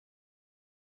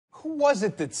Who was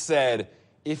it that said,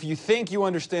 if you think you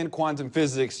understand quantum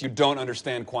physics, you don't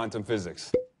understand quantum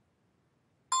physics?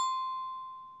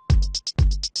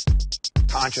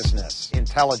 Consciousness,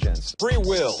 intelligence, Free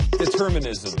will,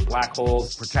 determinism, black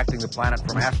holes, protecting the planet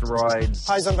from asteroids,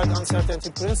 Heisenberg uncertainty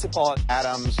principle,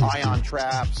 atoms, ion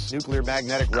traps, nuclear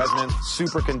magnetic resonance,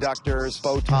 superconductors,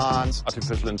 photons,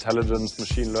 artificial intelligence,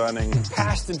 machine learning,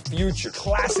 past and future,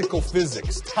 classical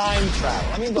physics, time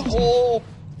travel. I mean, the whole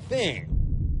thing.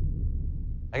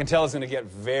 I can tell it's going to get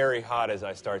very hot as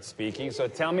I start speaking, so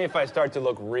tell me if I start to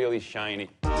look really shiny.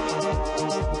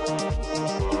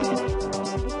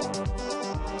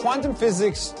 Quantum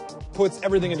physics puts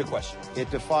everything into question. It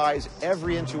defies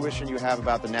every intuition you have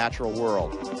about the natural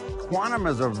world. Quantum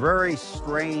is a very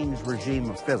strange regime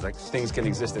of physics. Things can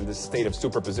exist in this state of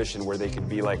superposition where they could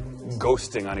be like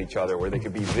ghosting on each other, where they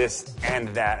could be this and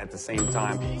that at the same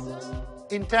time.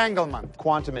 Entanglement,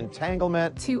 quantum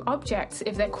entanglement. Two objects,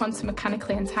 if they're quantum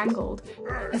mechanically entangled,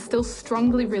 are still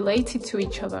strongly related to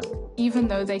each other, even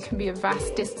though they can be a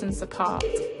vast distance apart.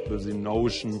 There's the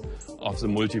notion of the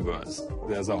multiverse.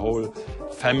 There's a whole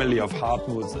family of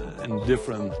Hartmuts in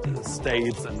different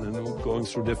states and going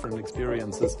through different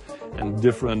experiences and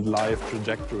different life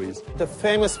trajectories. the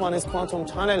famous one is quantum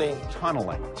tunneling.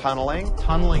 Tunneling. Tunneling.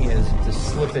 Tunneling is the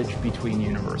slippage between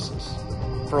universes.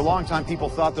 For a long time, people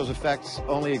thought those effects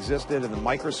only existed in the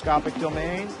microscopic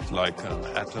domain. Like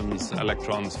atoms,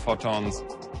 electrons, photons.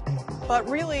 But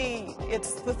really,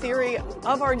 it's the theory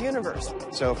of our universe.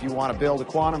 So if you want to build a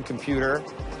quantum computer,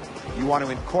 you want to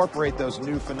incorporate those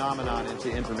new phenomena into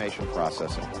information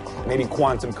processing. Maybe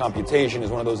quantum computation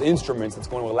is one of those instruments that's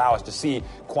going to allow us to see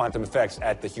quantum effects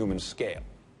at the human scale.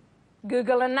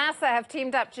 Google and NASA have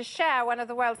teamed up to share one of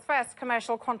the world's first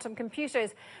commercial quantum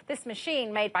computers. This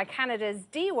machine, made by Canada's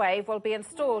D-Wave, will be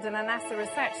installed in a NASA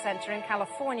research center in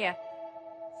California.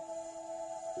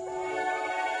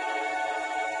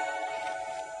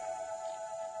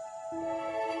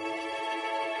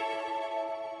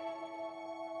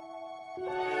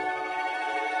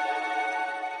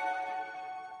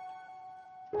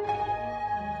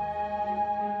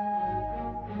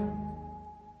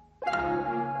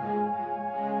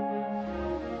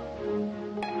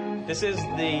 This is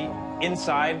the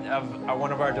inside of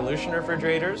one of our dilution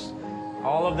refrigerators.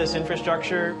 All of this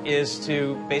infrastructure is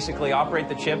to basically operate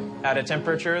the chip at a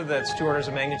temperature that's 2 orders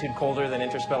of magnitude colder than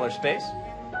interstellar space.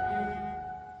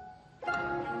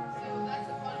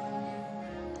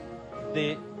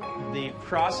 The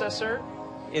processor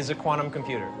is a quantum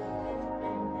computer.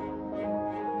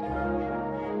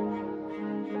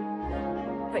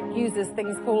 But uses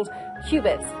things called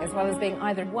qubits, as well as being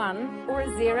either 1 or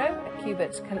a 0. A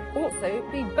qubit can also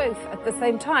be both at the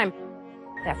same time,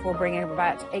 therefore bringing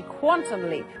about a quantum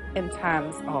leap in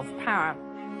terms of power.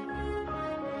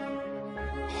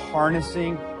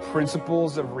 Harnessing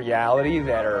principles of reality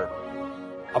that are,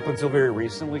 up until very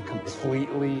recently,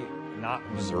 completely not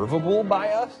observable by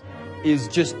us is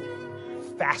just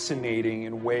fascinating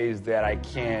in ways that I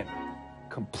can't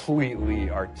completely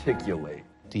articulate.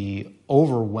 The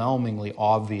overwhelmingly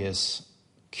obvious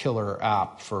killer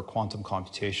app for quantum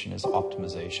computation is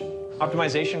optimization.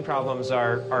 Optimization problems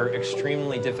are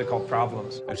extremely difficult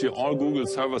problems. Actually, all Google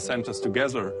server centers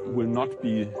together will not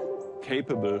be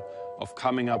capable of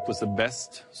coming up with the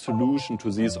best solution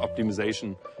to these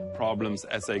optimization problems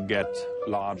as they get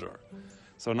larger.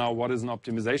 So now, what is an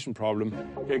optimization problem?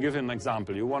 Here, I'll give you an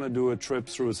example. You want to do a trip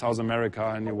through South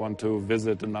America and you want to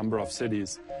visit a number of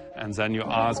cities. And then you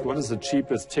ask, what is the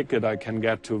cheapest ticket I can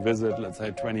get to visit, let's say,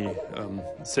 20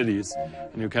 cities?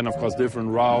 And you can, of course, different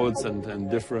routes and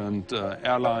different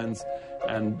airlines.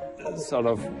 And sort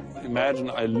of imagine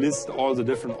I list all the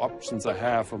different options I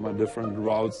have for my different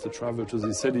routes to travel to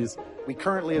these cities. We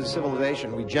currently, as a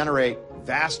civilization, we generate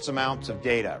vast amounts of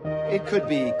data. It could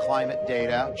be climate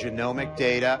data, genomic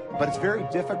data, but it's very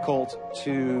difficult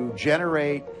to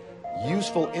generate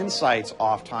useful insights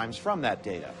oftentimes from that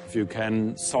data. If you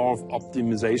can solve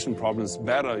optimization problems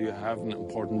better, you have an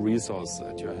important resource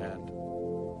at your hand.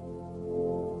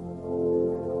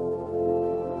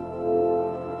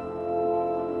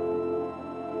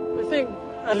 I think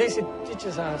at least it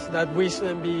teaches us that we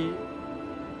shouldn't be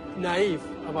naive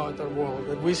about our world,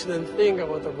 that we shouldn't think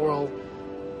about the world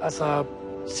as a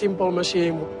simple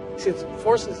machine. It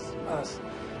forces us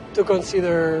to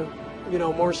consider,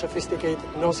 more sophisticated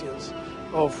notions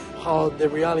of how the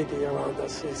reality around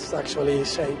us is actually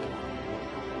shaped.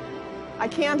 I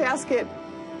can't ask it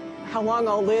how long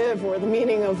I'll live or the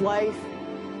meaning of life.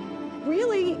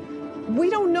 Really, we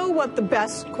don't know what the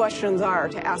best questions are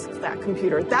to ask that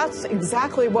computer. That's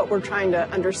exactly what we're trying to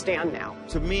understand now.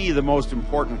 To me, the most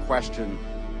important question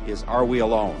is, are we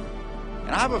alone?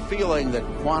 And I have a feeling that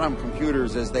quantum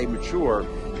computers, as they mature,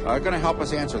 are going to help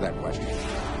us answer that question.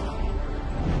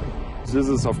 This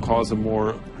is, of course, a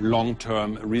more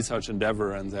long-term research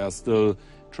endeavor, and there are still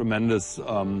tremendous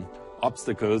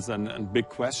obstacles and big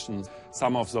questions.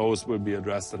 Some of those will be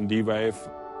addressed in D-Wave,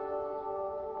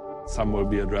 some will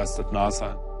be addressed at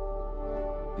NASA,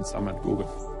 and some at Google.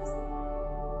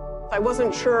 I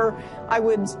wasn't sure I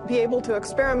would be able to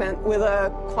experiment with a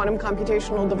quantum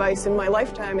computational device in my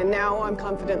lifetime, and now I'm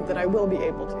confident that I will be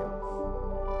able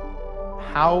to.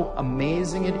 How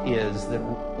amazing it is that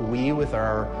we, with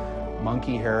our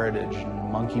monkey heritage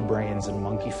and monkey brains and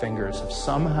monkey fingers, have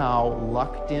somehow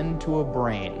lucked into a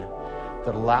brain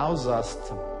that allows us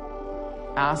to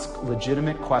ask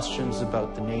legitimate questions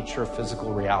about the nature of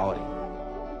physical reality.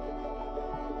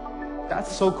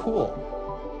 That's so cool.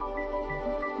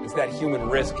 It's that human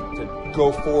risk to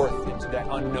go forth into that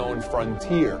unknown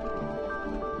frontier.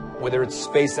 Whether it's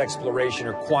space exploration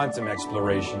or quantum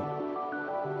exploration,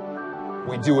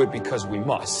 we do it because we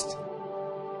must.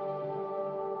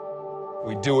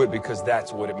 We do it because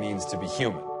that's what it means to be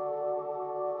human.